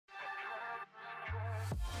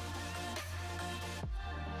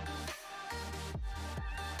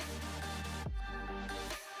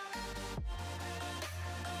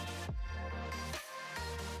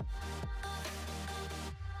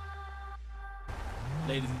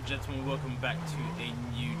Ladies and gentlemen, welcome back to a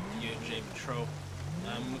new DOJ patrol.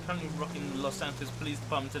 We're currently rocking the Los Santos Police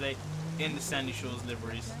Department today in the Sandy Shores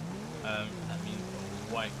liveries. That means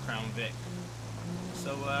white Crown Vic.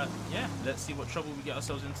 So yeah, let's see what trouble we get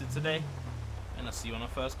ourselves into today, and I'll see you on our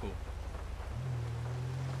first call.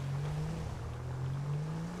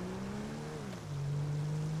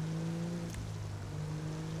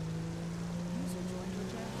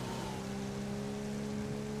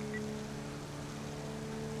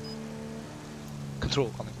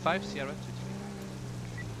 Control, calling 5, Sierra 2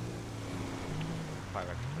 5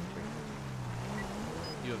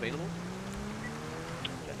 You available?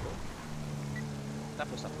 General. That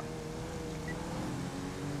was that line.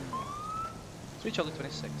 3 Charlie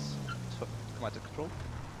 26. So, come out to control.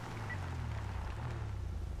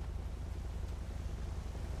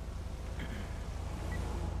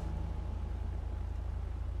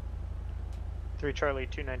 Three Charlie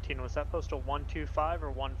 219. Was that postal 125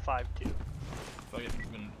 or 152? Fuck it,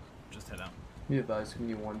 I'm gonna just head out. Be advised, we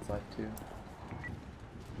need 152.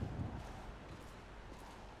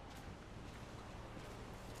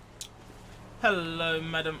 Hello,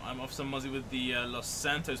 madam. I'm Officer Mozzie with the Los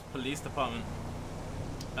Santos Police Department.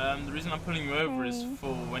 The reason I'm pulling you over is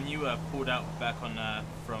for when you pulled out back on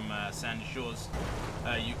from Sandy Shores.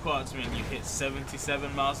 You caught up to me and you hit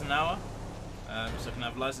 77 miles an hour. So can I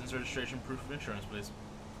have license, registration, proof of insurance, please?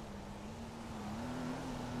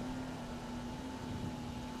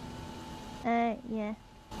 Yeah.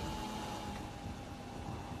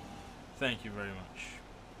 Thank you very much.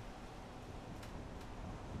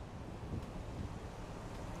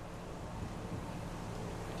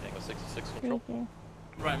 Tango 66 control. Okay.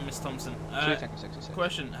 Right, Miss Thompson. Tango 66.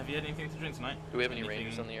 Question: have you had anything to drink tonight? Do we have any Anything,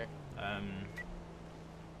 rangers on the air?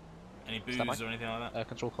 Any booze or anything like that?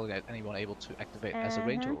 Control calling out anyone able to activate as a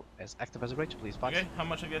ranger, as active as a ranger, please. Okay, how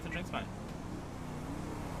much have you had to drink tonight?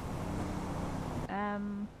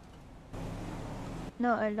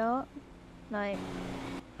 Not a lot. Like,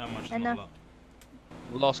 How much is enough. not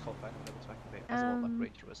a lot? Last call time able to activate as a wildlife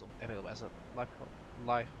ranger is available as a live call.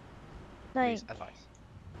 Live, like, please advise.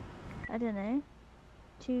 I don't know.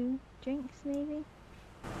 2 drinks maybe?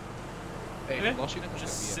 Hey, Okay, lost unit is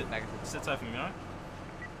just gonna be a negative. sit tight for me, alright?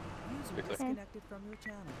 Be clear. Okay. From your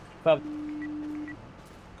channel.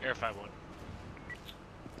 Air 51.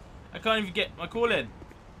 I can't even get my call in.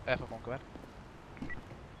 F1, go ahead.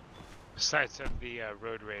 Sites of the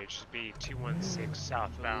road rage be 216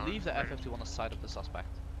 southbound. Leave the F51 on the side of the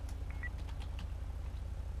suspect.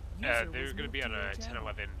 They're going to be on a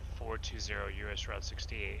 1011 420 US Route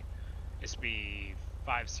 68. It's be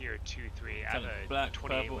 5023. I have a Black,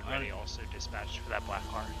 28 purple, one ready also dispatched for that black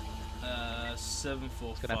car.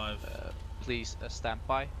 745. Please stand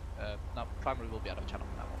by. Now, primary will be out of channel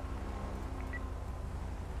from now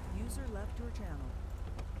on. User left your channel.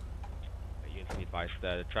 You can be advised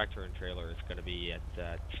that the tractor and trailer is going to be at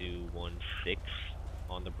 216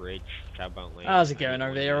 on the bridge, southbound lane. How's it going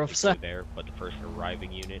over there, officer? There, but the first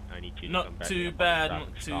arriving unit, I need you to Not come back too up on bad, the not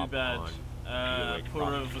traffic too stop bad. on Pulled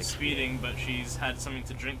her over for 68. speeding, but she's had something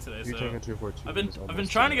to drink today. So Taking 242 I've been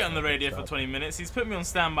trying to get on the radio for 20 minutes. He's put me on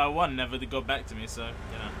standby 1, never to go back to me. So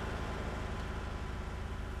you know.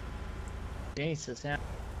 Jesus, yeah.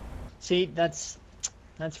 See, that's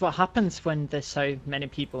what happens when there's so many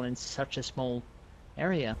people in such a small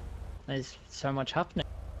area. There's so much happening.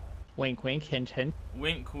 Wink, wink, hint, hint.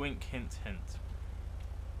 Wink, wink, hint, hint.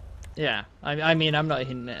 Yeah, I mean, I'm not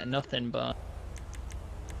hinting at nothing, but...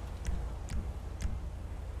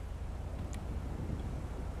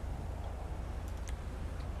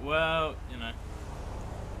 Well, you know,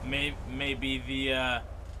 maybe the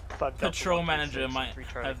patrol manager might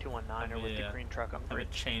have, have a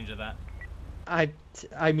change of that.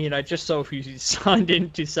 I mean, I just saw who signed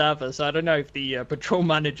into service. I don't know if the patrol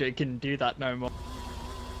manager can do that no more.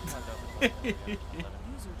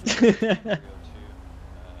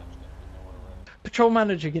 Patrol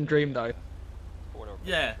manager can dream though.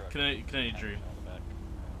 Yeah, can only dream.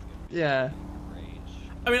 Yeah.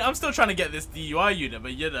 I mean, I'm still trying to get this DUI unit,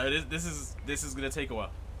 but you know, this is gonna take a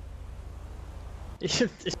while.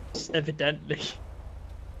 Evidently.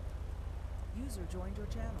 User joined your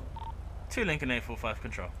channel. 2 Lincoln 845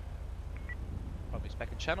 control. Probably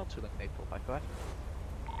back in channel 2 Lincoln 845, go ahead.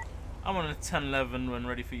 I'm on a 1011 when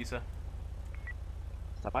ready for you, sir.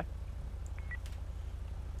 Stand by.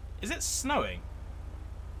 Is it snowing?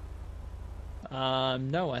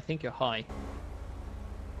 No, I think you're high.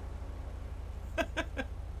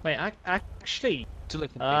 Wait, actually... 2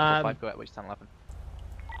 Lincoln 845, go ahead, which 1011.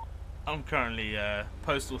 I'm currently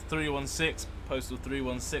postal 316. Postal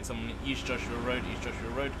 316. I'm on East Joshua Road.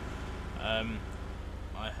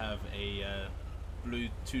 I have a blue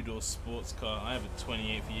two-door sports car. I have a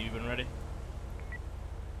 28 for you when ready.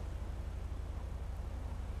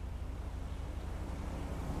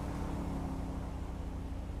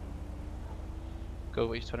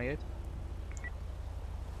 Go East 28.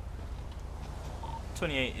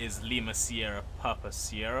 28 is Lima Sierra Papa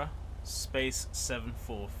Sierra space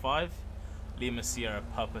 745. Lima Sierra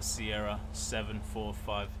Papa Sierra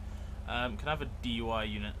 745. Can I have a DUI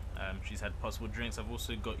unit? She's had possible drinks. I've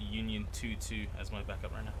also got Union 22 as my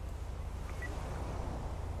backup right now.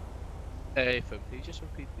 Hey, folks, can you just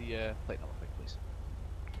repeat the plate number, please?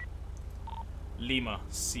 Lima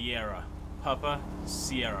Sierra Papa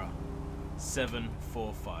Sierra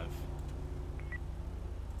 745.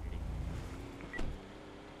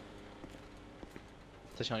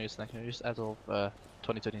 Attention on use national use as of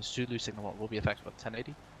 2013 Zulu signal 1 will be effective at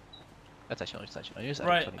 1080. Attention on use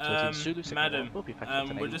Right, 2013 Zulu signal 1 madam, will be effective at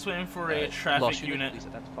 1080. we're just waiting for a traffic unit please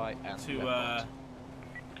identify and to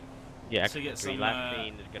Yeah, to get some last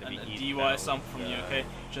scene is going to a be DUI eastbound, sample from you, okay?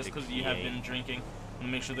 Just because you have 68. been drinking,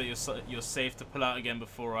 and make sure that you're safe to pull out again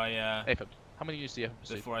before I Hey, folks, how many units do you have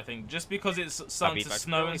received? before I think. Just because it's starting to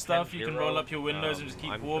snow and stuff, you can roll up your windows and just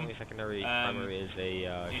keep I'm warm. currently secondary. Primary is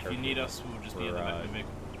a If you need us, we'll just be at the back of the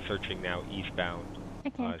vehicle. searching now eastbound.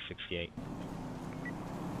 Okay. 68.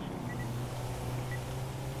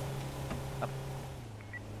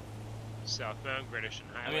 Southbound Great Ocean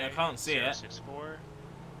I Highway. mean, I can't see it. 064.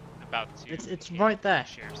 About to It's hit right there.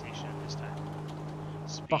 Sheriff Station at this time.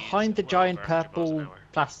 Speeds Behind the well giant over 100 miles an purple hour.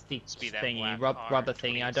 plastic Speed that thingy, black car, rubber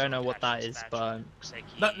thingy. I don't know what that is, but Looks like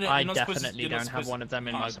he No, no, I you're not supposed to- definitely you're not don't have supposed one of them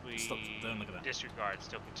in my. possibly Stop, don't look at that. disregard,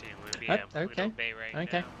 still continuing. We're Oh, at Pluto okay, Bay right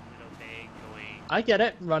okay. now. Pluto Bay going I get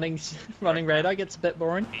it. Running radar gets a bit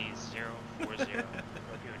boring. B040 Scorpio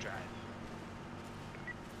Drive.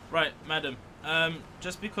 Right, madam.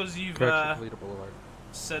 Just because you've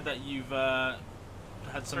said that you've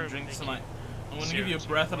had some drinks tonight, I'm going to give you a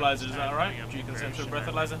breathalyzer. Is that alright? Do you consent to a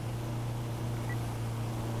breathalyzer?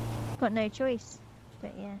 Got no choice.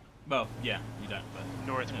 But yeah. Well, yeah, you don't. But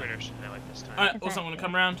North Great Ocean Highway this time. alright. Also, I'm going to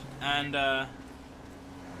come around and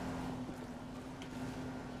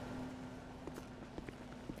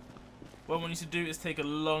what I want you to do is take a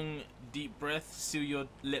long, deep breath, seal your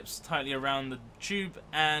lips tightly around the tube,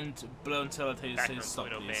 and blow until I tell you to Back say on stop,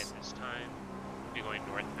 Pluto Bay please. this time. We'll be going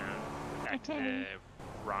northbound. Back to Okay. the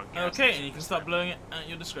wrong gas Okay, station and you can this start time. blowing it at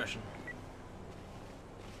your discretion.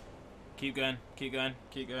 Keep going, keep going,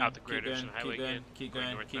 keep going, Out the keep Great going, Ocean Highway keep going, again, keep going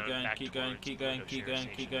going, keep northbound, going, back keep going, towards keep going, Pluto keep Sheriff going,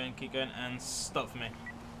 keep Station. going, keep going, and stop for me.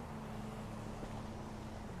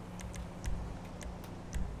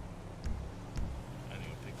 I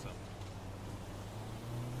think it picks up.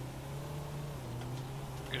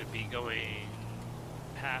 We're going to be going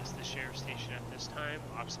past the sheriff station at this time.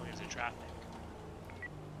 Ops lanes of traffic.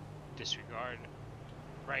 Disregard.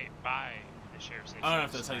 Right by the sheriff station. I don't know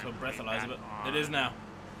if this that's how you time. spell Right breathalyzer, back but it is on now.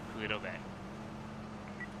 Pluto Bay.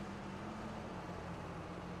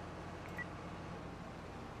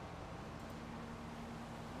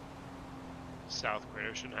 South Great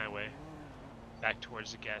Ocean Highway. Back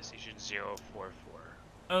towards the gas station 044.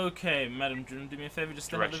 Okay, madam, do you want to do me a favor? Just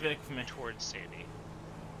step out the Direction vehicle for me. towards Sandy.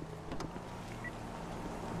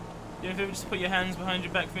 Do me a favor, just put your hands behind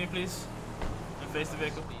your back for me, please, and face the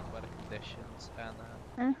vehicle. Speed, weather conditions,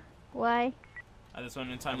 and Why? At this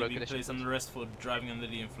moment in time, And you'll be location, placed under arrest for driving under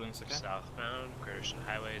the influence, okay? Southbound Great Ocean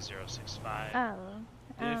Highway 065. Oh.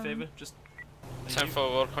 Do me a favor, just... thank 10 you. for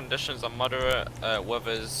road conditions are moderate.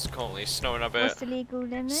 Weather's currently snowing a bit. What's the legal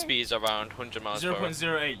limit? Speeds around 100 miles per hour.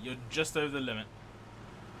 0.08, you're just over the limit.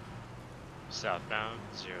 Southbound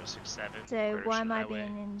 067. So Great why Ocean am I Highway,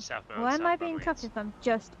 being in? southbound, Why am I southbound being lanes. cuffed if I'm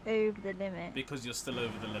just over the limit? Because you're still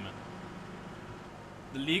over the limit.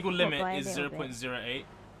 The legal What, limit by a is little bit? 0.08,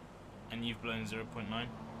 and you've blown 0.9.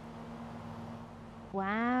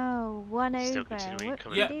 Wow, one Still over. continuing What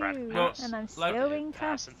coming Yeah, do you Bradford do? well, And I'm like- still being cuffed.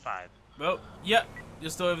 Passing 5. Well, yeah, you're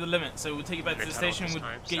still over the limit, so we'll take you back to the Good tunnel station, this we'll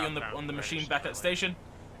time, get you on the southbound, machine British back at the Highway. station,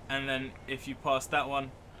 and then if you pass that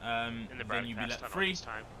one, In the then Braddock you'll be Pass let tunnel free. this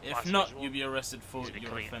time. If Lost not, visual. you'll be arrested for He's gonna be your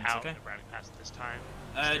coming offense, out okay? the Braddock Pass this time.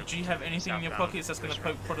 Do you have anything in your Southbound, pockets that's going to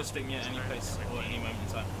British poke protesting you at any place or any moment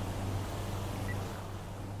in time?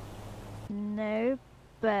 No,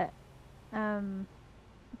 but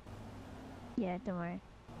yeah, don't worry.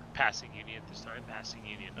 Passing Union this time. Passing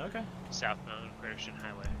Union. Okay. Southbound Great Ocean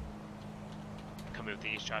Highway. Coming with the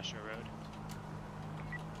East Joshua Road.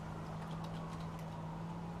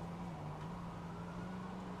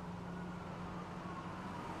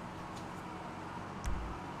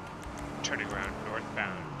 Turning around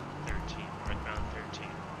northbound 13. Northbound 13.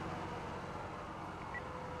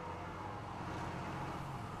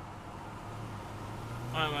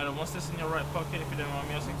 Alright, madam, what's this in your right pocket if you don't mind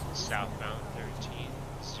me asking? Southbound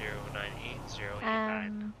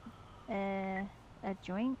 13-098-089. A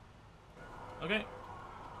joint. Okay.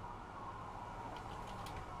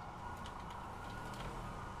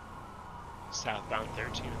 Southbound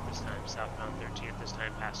 13 at this time. Southbound 13 at this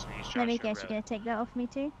time. Passing East Let me Joshua guess, you're Road. gonna take that off me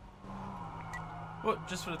too? Well,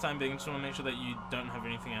 just for the time being, just want to make sure that you don't have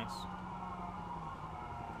anything else.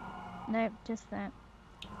 Nope, just that.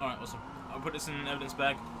 Alright, awesome. I'll put this in an evidence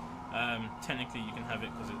bag. Technically, you can have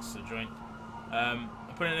it because it's a joint. I'll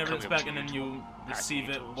put it in an evidence bag and then you'll receive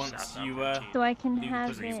it once you So I can leave have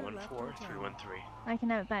the prison. it. 314-313. I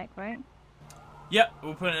can have it back, right? Yep,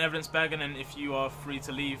 we'll put it in an evidence bag and then if you are free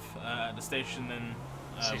to leave at the station, then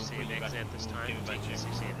we'll 16 put you back. exit at this We'll time. give it back to you.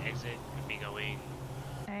 16 exit. Could be going.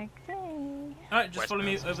 Okay. Alright, just follow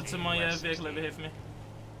me Westbound over to 16, my west vehicle 16. over here for me.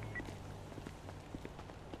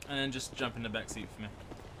 And then just jump in the back seat for me.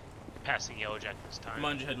 Passing Yellow Jack this time.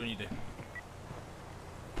 Mind your head when you do.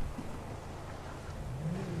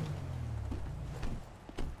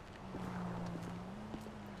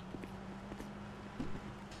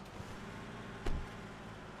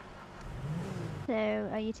 So,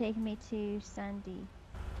 are you taking me to Sandy?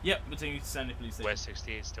 Yep, we're taking you to Sandy Police Station. West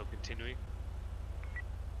 68 still continuing.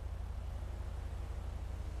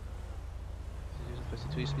 Using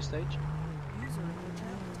 52 speed stage. User in your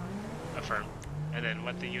channel timed out. Affirm. And then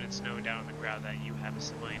let the units know down on the ground that you have a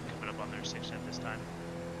civilian coming up on their station at this time.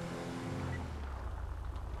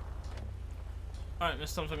 Alright,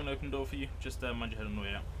 Miss Thompson, I'm going to open the door for you. Just mind your head on the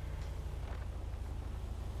way out.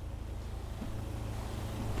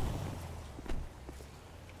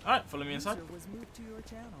 Alright, follow me inside. User was moved to your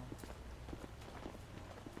channel.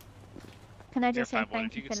 Can I just say 5-1,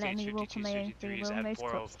 thank if you you for could letting stage me walk on my own free 5263s will? at Most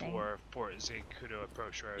cops don't. 404 Fort Zancudo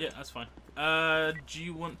Approach Road. Yeah, that's fine. Do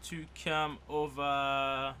you want to come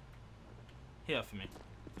over here for me?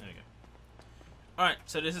 There we go. Alright,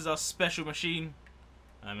 so this is our special machine.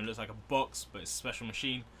 It looks like a box, but it's a special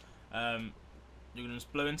machine. You're going to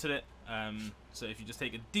just blow into it. So if you just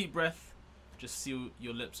take a deep breath, just seal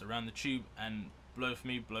your lips around the tube and blow for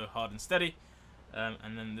me, blow hard and steady.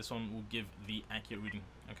 And then this one will give the accurate reading,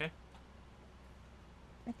 okay?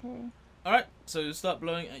 Okay. Alright, so start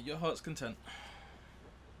blowing at your heart's content.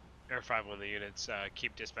 Air 5-1, the units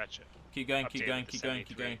keep dispatch. Keep going, keep Updated going, to keep going,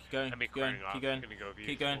 keep going, 73. keep going, Let me keep going, crying off. keep going, Gonna go view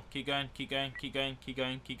keep going, full. keep going, keep going, keep going, keep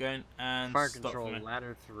going, keep going, and Fire stop control, for me.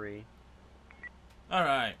 ladder 3.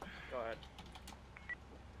 Alright. Go ahead.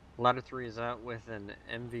 Ladder 3 is out with an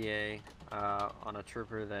MVA on a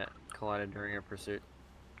trooper that collided during a pursuit.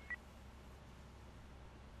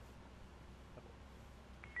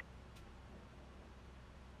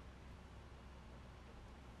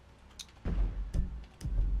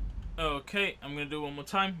 Okay, I'm gonna do it one more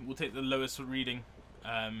time. We'll take the lowest reading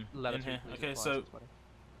in here. Okay, so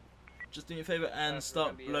just do me a favor and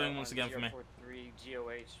start blowing once again for me.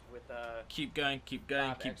 Keep going, keep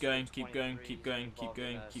going, keep going, keep going, keep going, keep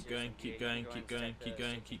going, keep going, keep going, keep going, keep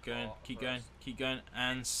going, keep going, keep going, keep going,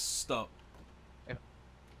 and stop.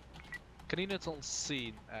 Can units on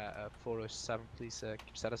scene 407 please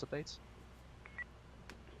keep status updates?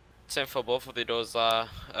 Same for both of the doors are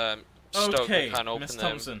stoked. Okay, You can't open Miss them.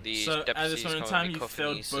 Thompson. The So at this deputy's moment in currently time, you cuffing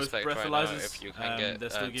failed the both suspect right now. breathalyzers. If you can get They're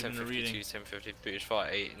still giving a reading 1052, 1053 is for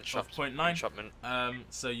 8 of 0.9.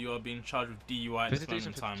 So you are being charged with DUI at this 52s moment in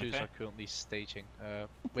and time. 52s Okay. are currently staging,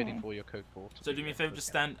 waiting for your code 4. So do me a favor, just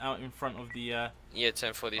stand out in front of the Yeah,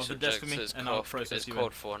 10 for these of the desk for subjects me, is and I'll code, process is you code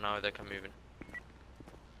in. 4 now, they can move in.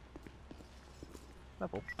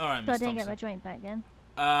 Level. Alright, So I Miss didn't get my Thompson. joint back then.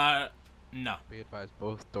 No. Be advised,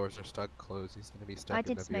 both doors are stuck closed. He's going to be I stuck in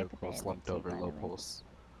did the smoke a vehicle, bit of it slumped too, over by the low way. pulse.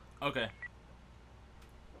 Okay.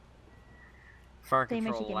 Fire So you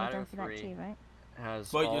meant to control, get me ladder done for that 3 too, right?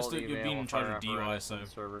 has Well, all you're still the you're being available in charge fire of DUI, apparatus so on the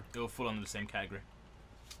server. it'll fall under the same category.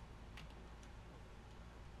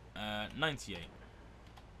 98.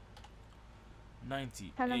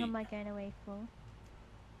 98. How long am I going away for?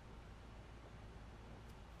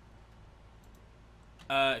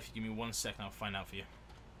 If you give me 1 second, I'll find out for you.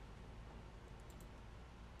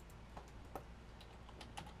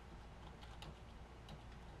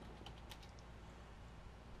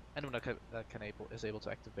 Anyone that is able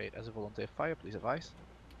to activate as a volunteer fire, please advise.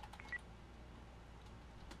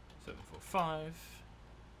 745. Let's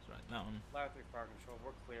write that one. Ladder 3 fire control,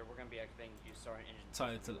 we're clear. We're going to be activating you starting engine.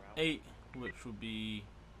 Title 8, which will be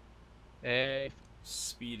If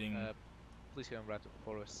speeding please get on route to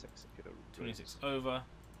 406 if you're 26 over.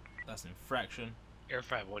 That's an infraction. Air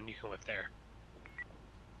 5-1, you can lift there.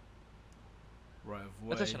 right of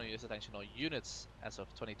way. Attention all units as of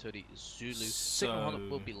 2030 Zulu signal 1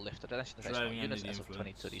 will be lifted. Attention all units as of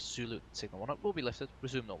 2030 Zulu signal 1 will be lifted.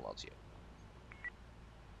 Resume normal LTO.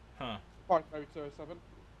 Huh. 5027.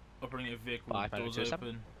 Operating a vehicle with doors 5027.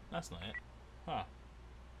 open. That's not it. Huh.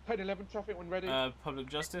 1011 traffic when ready. Public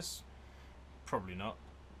justice? Probably not.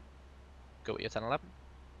 Go with your 1011.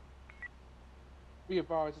 Be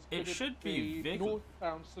advised, It should be vehicle.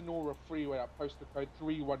 Northbound Sonora Freeway at postal code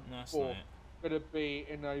 314. No, Going to be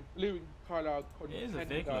in a blue and colour it is a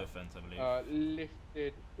vehicle offence, I believe.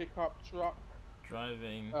 Lifted pickup truck.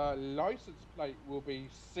 Driving. License plate will be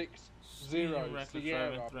 60 Sierra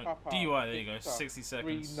Papa DUI, there you go, 60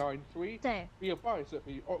 seconds. 393. So. Be advised that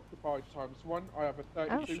be occupied ×1. I have a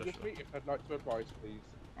 32 with me. If I'd like to advise, please.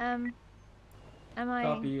 Am I?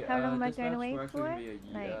 Copy. How long am I Dispatch, going away we're for? actually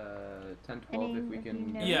gonna be a 10-12 if we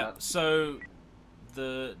can get Yeah, that. so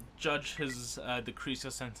the judge has decreased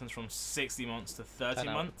your sentence from 60 months to 30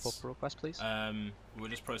 months. For request, please. We're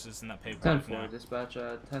just processing that paperwork 10-4, now. dispatch,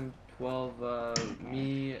 10-12,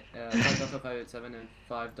 me, 5.587 and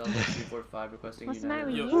 5.345 requesting What's the matter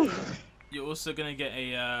with United. you? You're also gonna get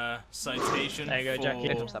a citation There you go, Jackie.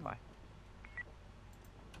 Victim standby.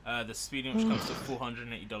 the speeding, which comes to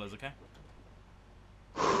 $480. Okay.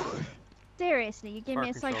 Seriously, you give me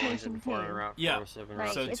a Park control citation engine for too? Route Yeah. 407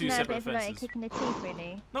 Like, So isn't two that a separate bit of like a offences. kick in the teeth,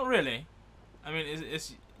 really? Not really. I mean,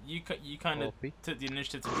 it's you kind of took the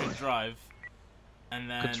initiative to drink drive, and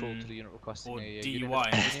then Control to the unit requesting or a DUI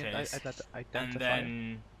in this unit case, and identifier.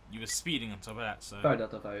 then you were speeding on top of that. So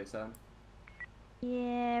 5.587.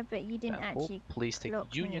 Yeah, but you didn't Example, actually. please take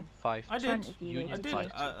clock Union me. 5. I did. Front of you, Union I did did.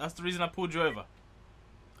 5. That's the reason I pulled you over.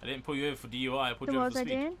 I didn't pull you over for DUI. I pulled So you what over was for I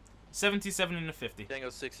speed. doing? 77 and a 50. Tango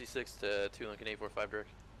 66 to 2 Lincoln 845 direct.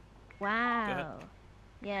 Wow.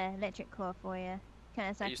 Yeah, electric core for you.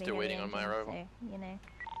 Kind of Are you still waiting on my arrival? So, you know.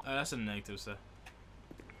 That's a negative, sir.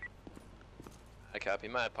 I copy.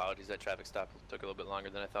 My apologies. That traffic stop took a little bit longer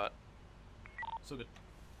than I thought. So good.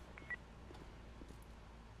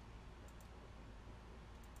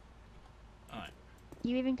 Alright.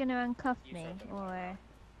 You even gonna uncuff me, or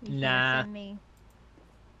you Nah. gonna send me?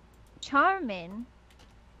 Charming.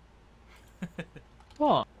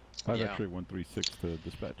 What? 5X-ray 136 to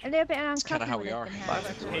dispatch. A little bit of uncuffing kinda how we would have are. been Five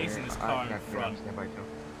handy. X pacing this car in front.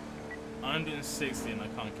 I'm doing 60 and I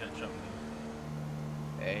can't catch up with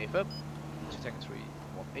him. A verb. 2 Tango 3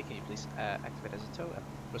 1A, can you please activate as a tow and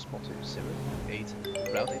respond to 08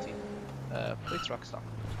 Route 18. Please truck stop.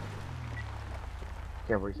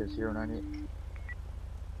 Yeah, we said 098.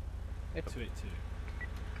 282.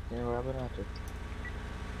 Yeah, we're having after.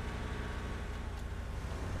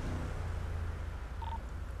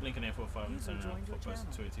 Lincoln 845 and User turn around joined for your post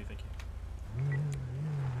channel. 282, thank you.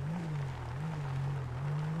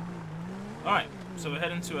 Alright, so we're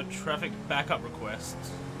heading to a traffic backup request.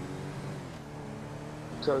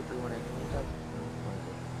 So 318.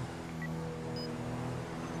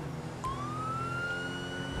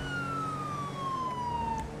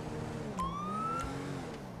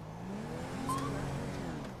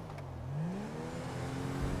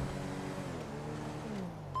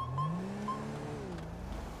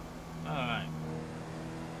 Alright.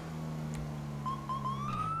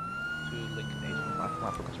 To Lincoln 815. Come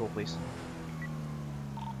out for control, please.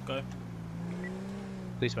 Go.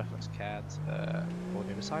 Please reference CAD for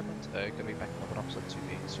near assignment. Gonna be backing up on opposite to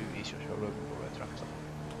East Shore Road for traffic stop.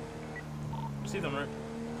 See them, right?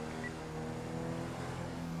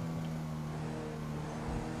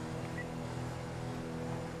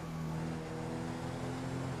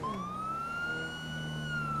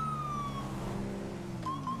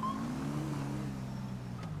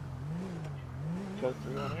 So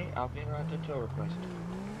 318, I'll be around to tow request.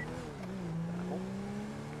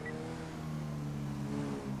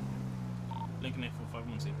 Lincoln 845,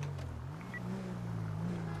 one seat.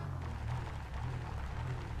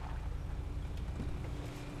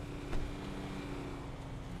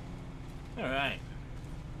 Alright.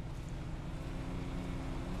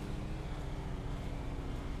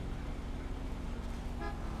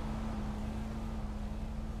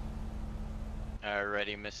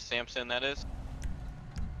 Alrighty, Miss Sampson, that is.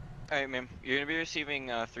 Alright, ma'am. You're gonna be receiving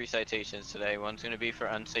 3 citations today. One's gonna be for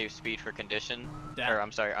unsafe speed for condition, or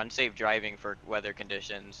I'm sorry, unsafe driving for weather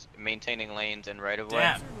conditions, maintaining lanes and right of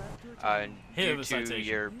way. Due to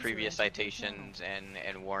your previous citations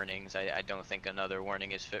and warnings, I don't think another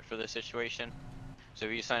warning is fit for this situation. So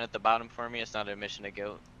if you sign at the bottom for me, it's not an admission of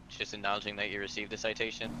guilt. It's just acknowledging that you received a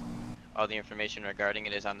citation. All the information regarding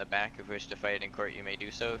it is on the back. If you wish to fight it in court, you may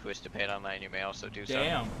do so. If you wish to pay it online, you may also do so.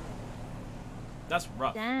 Damn. That's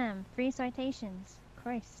rough. Damn, 3 citations.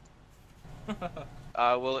 Christ.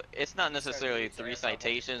 Well, it's not necessarily 3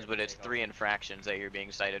 citations, but it's 3 infractions that you're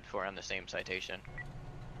being cited for on the same citation.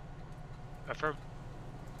 Affirm.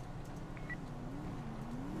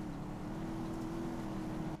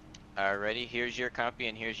 Alrighty, here's your copy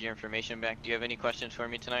and here's your information back. Do you have any questions for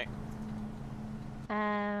me tonight?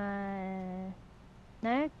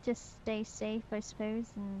 No, just stay safe, I suppose,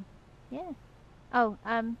 and yeah. Oh,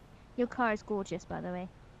 your car is gorgeous, by the way.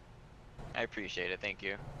 I appreciate it, thank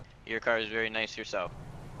you. Your car is very nice yourself.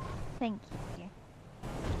 Thank you.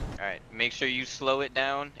 Alright, make sure you slow it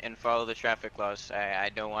down and follow the traffic laws. I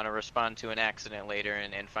don't want to respond to an accident later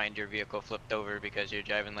and find your vehicle flipped over because you're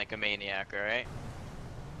driving like a maniac, alright?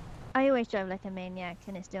 I always drive like a maniac,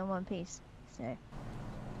 and it's still in one piece, so.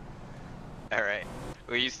 Alright.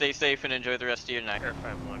 Well, you stay safe and enjoy the rest of your night. Air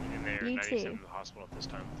 51 in there, You 97 too. in the hospital at this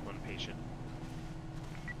time with 1 patient.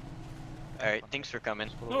 Alright, thanks for coming.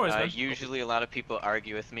 No worries, man. Usually a lot of people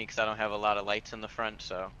argue with me because I don't have a lot of lights in the front,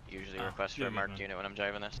 so usually request for you're a good, marked man. unit when I'm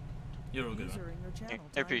driving this. You're all good, man. User in your channel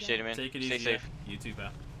I appreciate it, man. Take it Stay easy. safe. You too,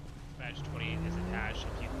 pal. Badge 28 is attached.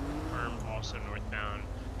 If you confirm, also northbound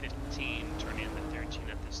 15, turning in the 13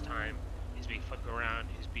 at this time. He's be flipping around.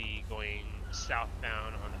 He's be going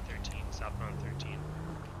southbound on the 13. Southbound 13.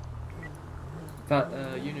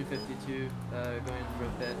 Unit 52, going for a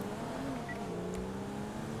bed.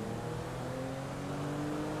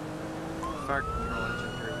 Fire control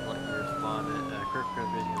engine 3, what do you respond? Kirk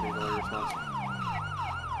Vision, legal your response.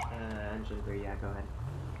 Engine 3, yeah, go ahead.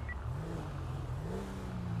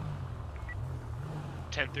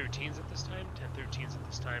 1013s at this time. 1013s at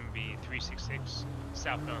this time be 366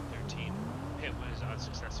 southbound 13. Hit was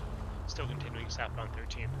unsuccessful. Still continuing southbound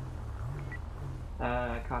 13.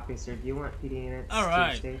 Copy, sir. Do you want PD units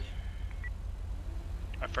Alright. to stage?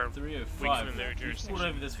 Affirm. 305. in their We jurisdiction. pulled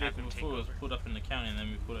over this Have vehicle them take before, it was over. pulled up in the county, and then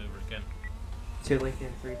we pulled over again. To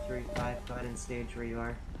Lincoln 335, go ahead and stage where you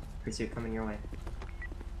are. Pursuit coming your way.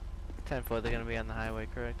 10-4, they're gonna be on the highway,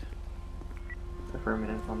 correct?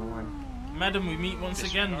 Affirmative on the 1. Madam, we meet once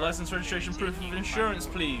again. License, registration, proof of insurance,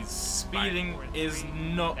 please. Speeding is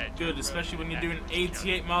not good, especially when you're doing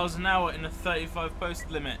 88 miles an hour in a 35 post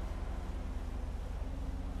limit.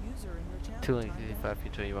 User in your channel 2 Lincoln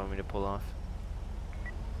 55, you want me to pull off?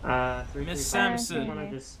 335, Miss do you Sampson, want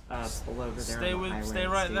to just pull over there stay on the with- highway stay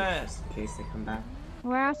and right stage there. just in case they come back?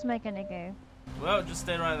 Where else am I gonna go? Well, just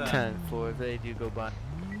stay right there. 10-4, if they do go by.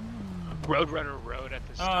 Roadrunner Road at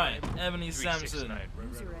this Alright, time. Ebony 369, Sampson.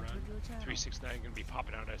 User Roadrunner entered your Road. channel. 369 gonna be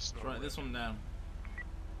popping out as Snore. Write this one down.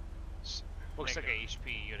 Looks like a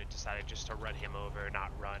HP unit decided just to run him over,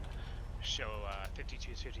 not run. Show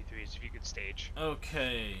 52s, 53s if you could stage.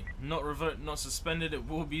 Okay, not revoked, not suspended. It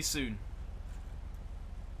will be soon.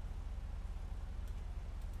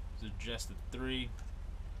 Suggested 3.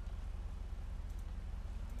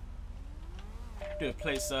 Do a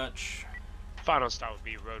plate search. Final stop would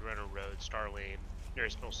be Roadrunner Road, Star Lane,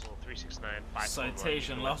 nearest postal 369.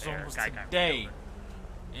 Citation. Last one was today.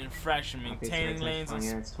 Infraction, maintaining lanes.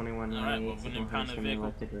 It's 21 Alright, well, we're gonna impound the vehicle.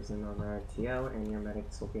 lifted resume on the RTO, and your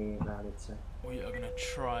medics will be routed, sir. We are gonna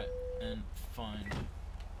try and find.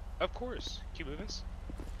 Of course. Can you move us?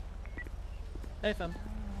 Hey, fam.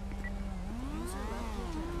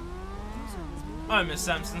 Alright, Miss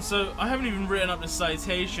Sampson. So I haven't even written up the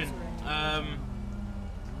citation.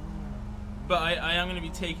 But I am gonna be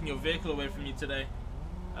taking your vehicle away from you today.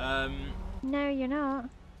 No, you're not.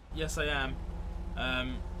 Yes, I am.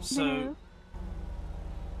 So No.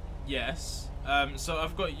 yes. So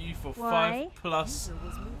I've got you for Why? 5+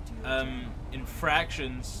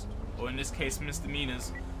 infractions, or in this case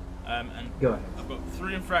misdemeanors. And Go ahead. I've got 2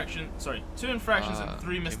 infractions and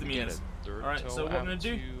 3 misdemeanors. Alright, so what I'm gonna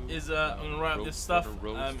do is I'm gonna write up this stuff. In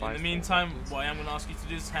the meantime, what I am gonna ask you to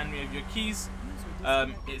do is hand me over your keys.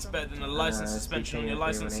 It's better than a license suspension on your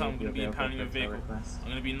license, so I'm going to be impounding your vehicle. I'm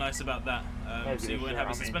going to be nice about that. So you won't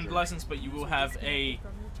have a suspended license, but you will have a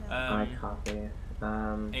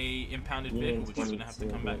impounded vehicle, which you're going to have to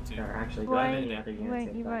come back to. Why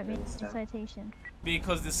won't you write me a citation?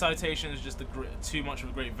 Because the citation is just too much of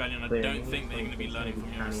a great value, and I don't think they're going to be learning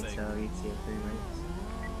from your mistake.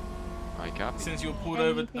 Since you were pulled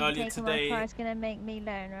over earlier today. My car's gonna make me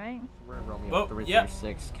learn, right? Well, yeah.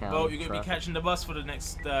 Well, you're gonna be catching the bus for the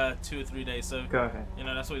next 2 or 3 days, so Go ahead. you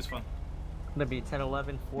know that's always fun. Gonna be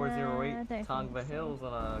 1011 408 don't Tongva think so. Hills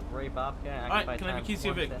on a gray Bobcat. Alright, can I have your keys to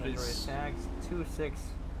your vehicle, please? Tags 26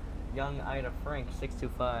 Young Ida Frank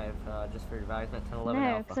 625. Just for your advisement, 1011 No,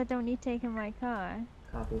 Alpha. because I don't need taking my car.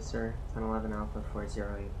 Copy, sir. 1011 Alpha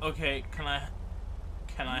 408. Okay, can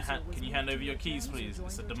you hand over your keys, please?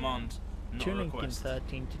 It's a demand, not 2 a Lincoln request.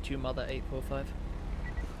 13 to 2 Mother 845.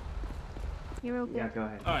 You're all good. Yeah, go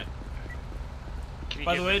ahead. Alright.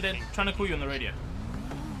 By the way, they're trying to call you on the radio.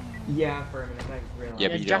 Yeah, for a minute I realized. Yeah,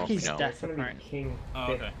 but you don't Jackie's know. deaf, It's gonna be apparently. King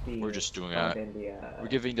Oh, okay. 50 We're just doing we're we're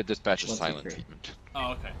giving the dispatch a silent 123. treatment.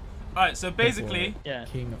 Oh, okay. Alright, so basically, Yeah.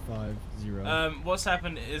 King 50. what's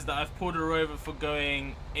happened is that I've pulled her over for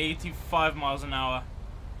going 85 miles an hour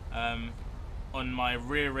on my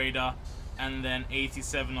rear radar, and then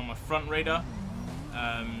 87 on my front radar.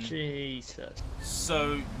 Jesus.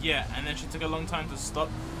 So yeah, and then she took a long time to stop.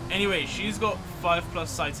 Anyway, she's got 5+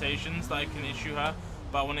 citations that I can issue her,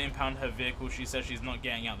 but I want to impound her vehicle. She says she's not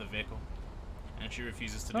getting out of the vehicle, and she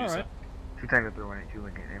refuses to do so. Two Tango 318,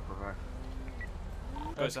 Lincoln 845.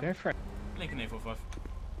 Go, sir. Go for it. Lincoln 845.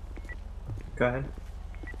 Go ahead.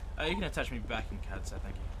 You can attach me back in CAD, sir.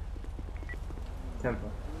 Thank you.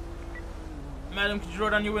 Tempo. Madam, could you roll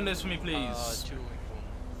down your windows for me, please?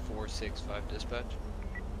 465 dispatch.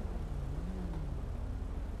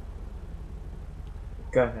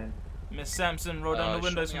 Go ahead. Miss Sampson, roll down the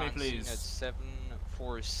windows for me, At please.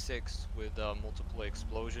 746 with multiple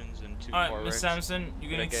explosions and 2 Alright, car Miss wrecks. Sampson,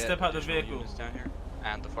 you're gonna need to step out the Additional vehicle. units down here,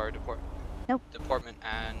 and the fire department. Nope. Department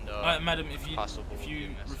and Alright, madam, if you possible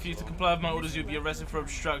EMS refuse as to well. comply with my orders, you'll be arrested for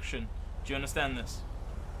obstruction. Do you understand this?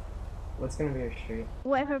 What's gonna be your street?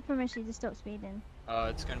 Whatever permits you to stop speeding.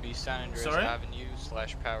 It's gonna be San Andreas Sorry? Avenue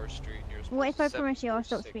 / Power Street near. What if I permit you, I'll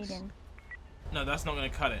stop 746. speeding? No, that's not gonna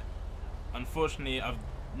cut it. Unfortunately, I've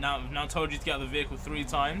now told you to get out of the vehicle 3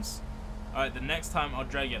 times. Alright, the next time I'll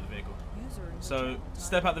drag you out of the vehicle. So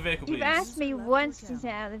step out the vehicle, please. You've asked me once to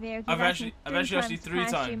get out of the vehicle. I've actually asked you 3 to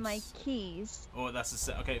pass you times. my keys. Oh, that's a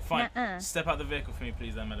set. Okay, fine. Nuh-uh. Step out the vehicle for me,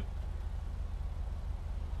 please, then, madam.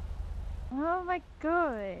 Oh my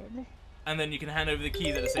god. And then you can hand over the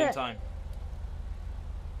keys at the same Look. time.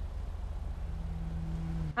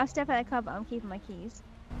 I'll step out of the car, but I'm keeping my keys.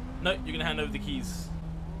 No, you're gonna hand over the keys.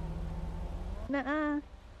 Nuh-uh.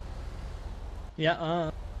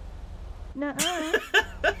 Yeah, Nuh-uh.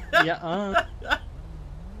 Yeah,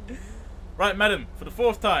 Right, madam, for the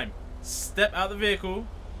 4th time, step out the vehicle,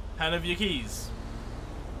 hand over your keys.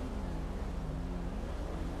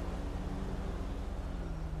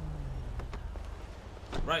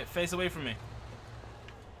 Right, face away from me.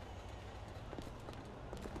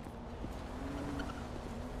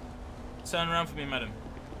 Turn around for me, madam.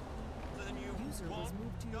 User was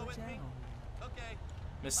moved to your channel.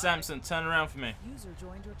 Miss Sampson, turn around for me. User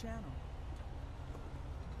joined your channel.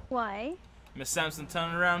 Why? Miss Sampson,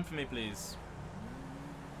 turn around for me, please.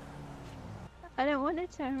 I don't want to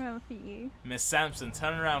turn around for you. Miss Sampson,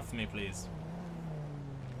 turn around for me, please.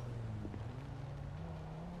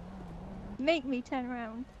 Make me turn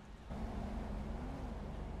around.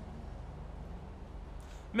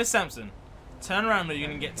 Miss Sampson, turn around or you're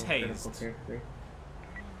gonna get tased.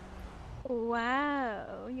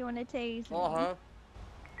 Wow, you want to tase me? Uh-huh.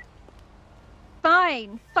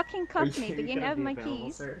 Fine, fucking Are cuff me, you but you gonna have be my available,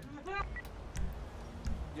 keys. sir?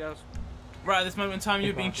 Yes. Right at this moment in time,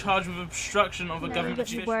 you're being charged with obstruction of a No, government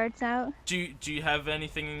get your official. words out. Do you have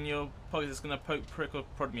anything in your pocket that's gonna poke, prick, or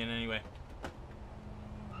prod me in any way?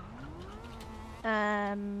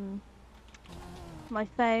 My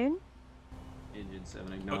phone. Engine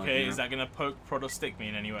 7 acknowledged. Okay, is that gonna poke, prod, or stick me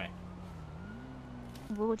in any way?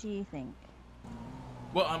 What do you think?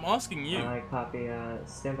 Well, I'm asking you. I copy.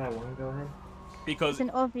 Standby 1. Go ahead. Because It's an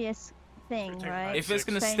obvious thing, right? if it's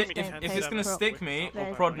gonna Phones stick, don't if it's poke, gonna prod, stick me, or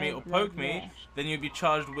there's prod me, no or blood poke me, there. then you'd be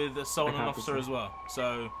charged with assault on an copy, officer sir. as well.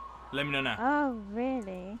 So, let me know now. Oh,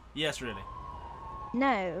 really? Yes, really.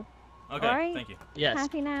 No. Okay, Alright? thank you. Yes.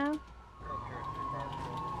 Happy now?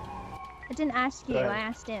 I didn't ask you, Go ahead. I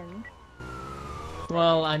asked him.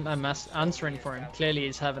 Well, I'm answering for him. Clearly,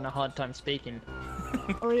 he's having a hard time speaking.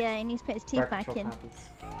 Oh yeah, he needs to put his teeth back in.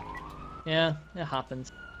 Yeah, it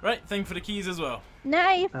happens. Right, thank you for the keys as well. No,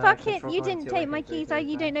 you fuck it, control you going didn't to take my Lincoln keys, so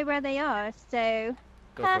you 335. don't know where they are, so...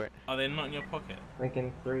 Go Ha. for it. Are they not in your pocket?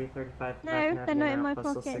 Lincoln 335. No, they're not in my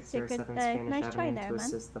pocket, so good, 607 Spanish nice try Avenue there, to man.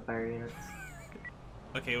 assist the fire units.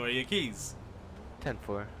 Okay, where are your keys?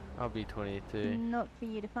 10-4. I'll be 22. Not for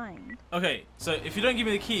you to find. Okay, so if you don't give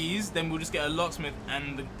me the keys, then we'll just get a locksmith,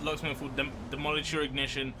 and the locksmith will demolish your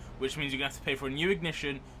ignition, which means you're going to have to pay for a new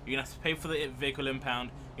ignition, you're going to have to pay for the vehicle impound,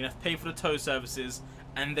 you're going to have to pay for the tow services,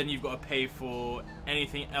 and then you've got to pay for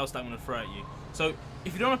anything else that I'm going to throw at you. So,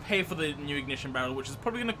 if you don't want to pay for the new ignition barrel, which is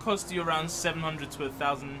probably going to cost you around $700 to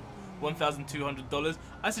 $1,200,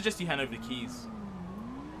 I suggest you hand over the keys.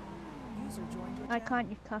 User joined your I can't,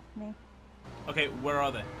 you've cuffed me. Okay, where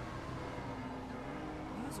are they?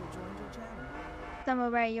 User joined your channel. Somewhere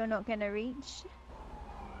where you're not gonna reach.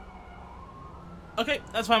 Okay,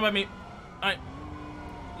 that's fine by me. Alright,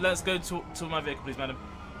 let's go to my vehicle, please, madam.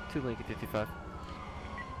 2 Lincoln 55.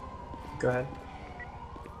 Go ahead.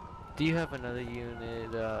 Do you have another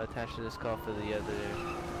unit attached to this call for the other?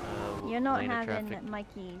 You're not lane of having traffic? my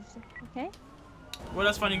keys, okay? Well,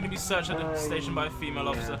 that's fine. You can be searched at the station by a female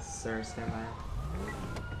officer. Yes, sir, stand by.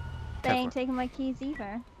 They ain't taking my keys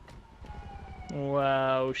either.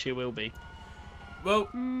 Well, she will be. Well,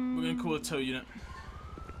 we're gonna call a tow unit.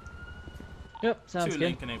 Yep, sounds 2 good.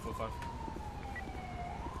 Lincoln 845.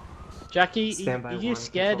 Jackie, Stand by are you one,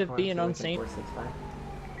 scared control of being point, on 2 scene? 465.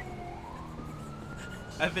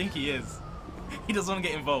 I think he is. He doesn't want to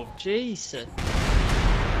get involved. Jesus.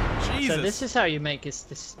 Jesus. So this is how you make us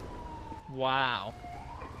this. Wow.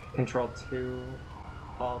 Control 2,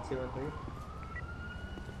 call 2 and 3.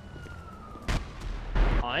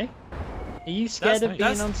 Hi. Are you scared of being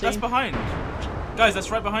on scene? That's behind. Guys,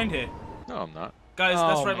 that's right behind here. No, I'm not. Guys,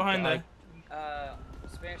 that's Oh right my behind God. there.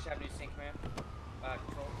 Spanish Avenue, Sync Command.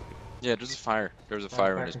 Control. Yeah, there's a fire. There's a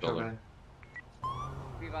fire in this control, building.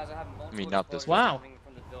 Realize I have multiple mean, not this explorers Wow. coming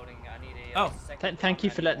from the building. I need Oh, Thank you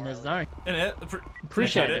for letting us know.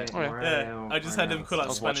 Appreciate it. it. Yeah, I just had him call I out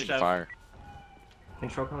was Spanish watching the Ave. fire.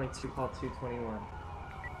 Control calling 2, call 221.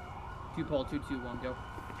 2 call 221, go.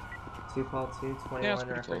 2 call 221. Yeah, it's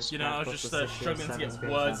pretty reference close. You know, I was back just close struggling to get 67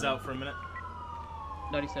 words Spanish out for a minute.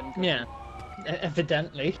 97. Yeah.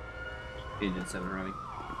 Evidently. Agent 7 arriving.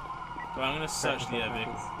 Well, I'm gonna search the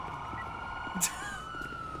vehicle.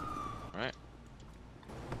 Alright.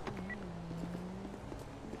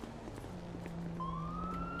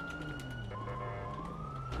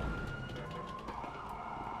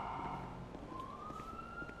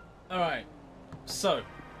 Alright, so.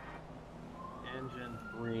 Engine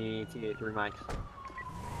 3, TA3 mics.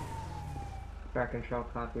 Back control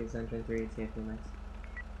copies, engine 3, TA3 mics.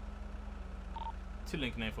 2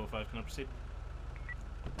 Lincoln 845, can I proceed?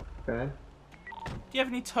 Go ahead. Do you have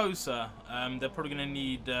any tow, sir? They're probably going to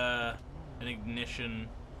need an ignition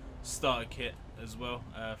starter kit as well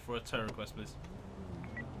for a tow request, please.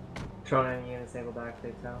 Control 9 units able to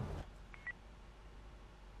activate tow.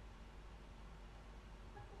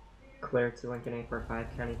 Clear to Lincoln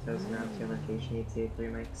 845, county tows now to your location, ETA 3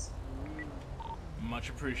 mics. Much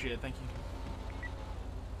appreciated, thank you.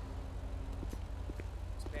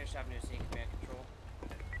 Spanish Avenue, Sync Command Control.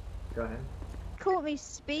 Go ahead. Caught me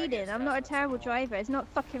speeding. I'm not a terrible driver. It's not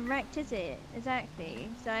fucking wrecked, is it? Exactly.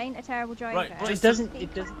 So I ain't a terrible driver. Right, Well, it doesn't. I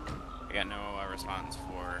got no response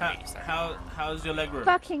for how's your leg room?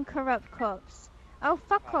 Fucking corrupt cops. Oh,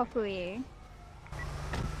 fuck off, will you?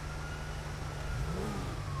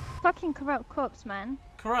 Fucking corrupt cops, man.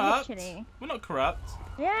 Corrupt? Literally. We're not corrupt.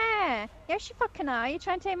 Yeah. Yes, you fucking are. You're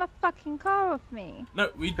trying to take my fucking car off me.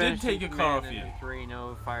 No, we did take your car off you. 3,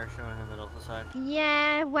 no fire showing in the middle of the side.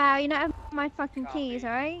 Yeah, wow. You don't have my fucking keys,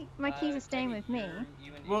 alright? My keys are staying with me.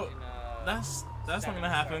 Well, that's not gonna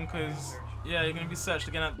happen because yeah, you're gonna be searched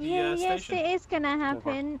again at the Yeah, yes, station. it is gonna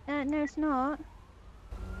happen. No, it's not.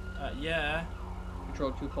 Yeah.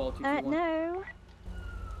 Control 2 call 221. No.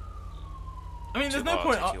 I mean, there's no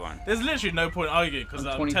point. There's literally no point arguing because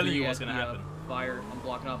I'm telling you what's gonna happen. Fire. I'm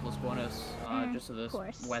blocking off Los Buenos, just to the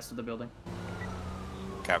west of the building.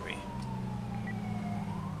 Copy.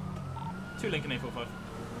 2 Lincoln 845.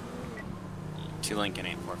 2 Lincoln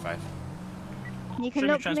 845. You can Show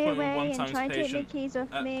me look me transport with away one and times try and take my patient. keys off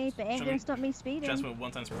me, but it ain't show gonna me stop me speeding. Transport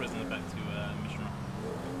 1 times prisoner back to Mission Room.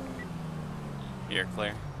 You're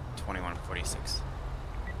clear. 2146.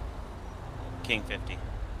 King 50.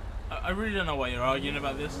 I really don't know why you're arguing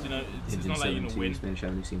about this. You know, it's not like you're gonna win. Spanish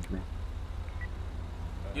Avenue, Sync Command.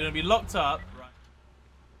 You're gonna be locked up. Right.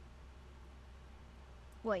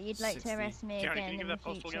 What, you'd like to 60. arrest me County, again in the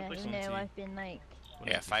future? You know, I've been like...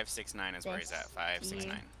 Yeah, 569 is where he's at.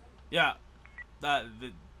 569. Yeah,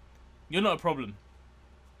 you're not a problem.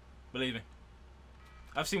 Believe me.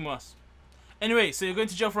 I've seen worse. Anyway, so you're going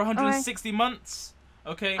to jail for 160 months.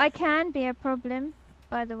 Okay. I can be a problem,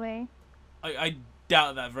 by the way. I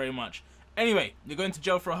doubt that very much. Anyway, you're going to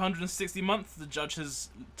jail for 160 months. The judge has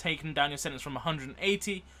taken down your sentence from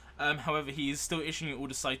 180. However, he is still issuing you all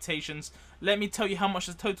the citations. Let me tell you how much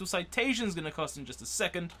the total citation is going to cost in just a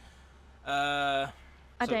second. I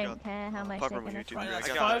don't care how much they're going to cost. That's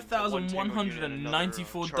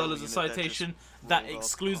 $5,194 a citation. That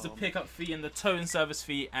excludes the pickup fee and the towing service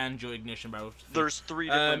fee and your ignition barrel fee. There's 3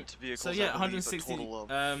 different vehicles. So yeah, I believe, 160 a total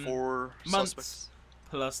of 4 months suspects.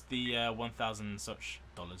 plus the 1,000 and such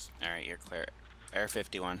dollars. All right, you're clear. Air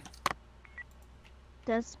 51.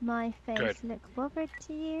 Does my face look bothered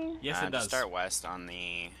to you? Yes, it does. Start west on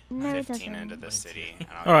the No, it 15 doesn't. into the city.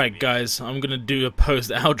 Alright guys, I'm going to do a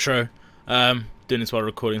post outro. Doing this while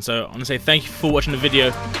recording, so I want to say thank you for watching the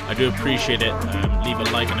video. I do appreciate it. Leave a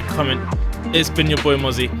like and a comment. It's been your boy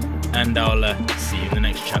Mozzie, and I'll see you in the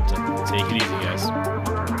next chapter. Take it easy, guys.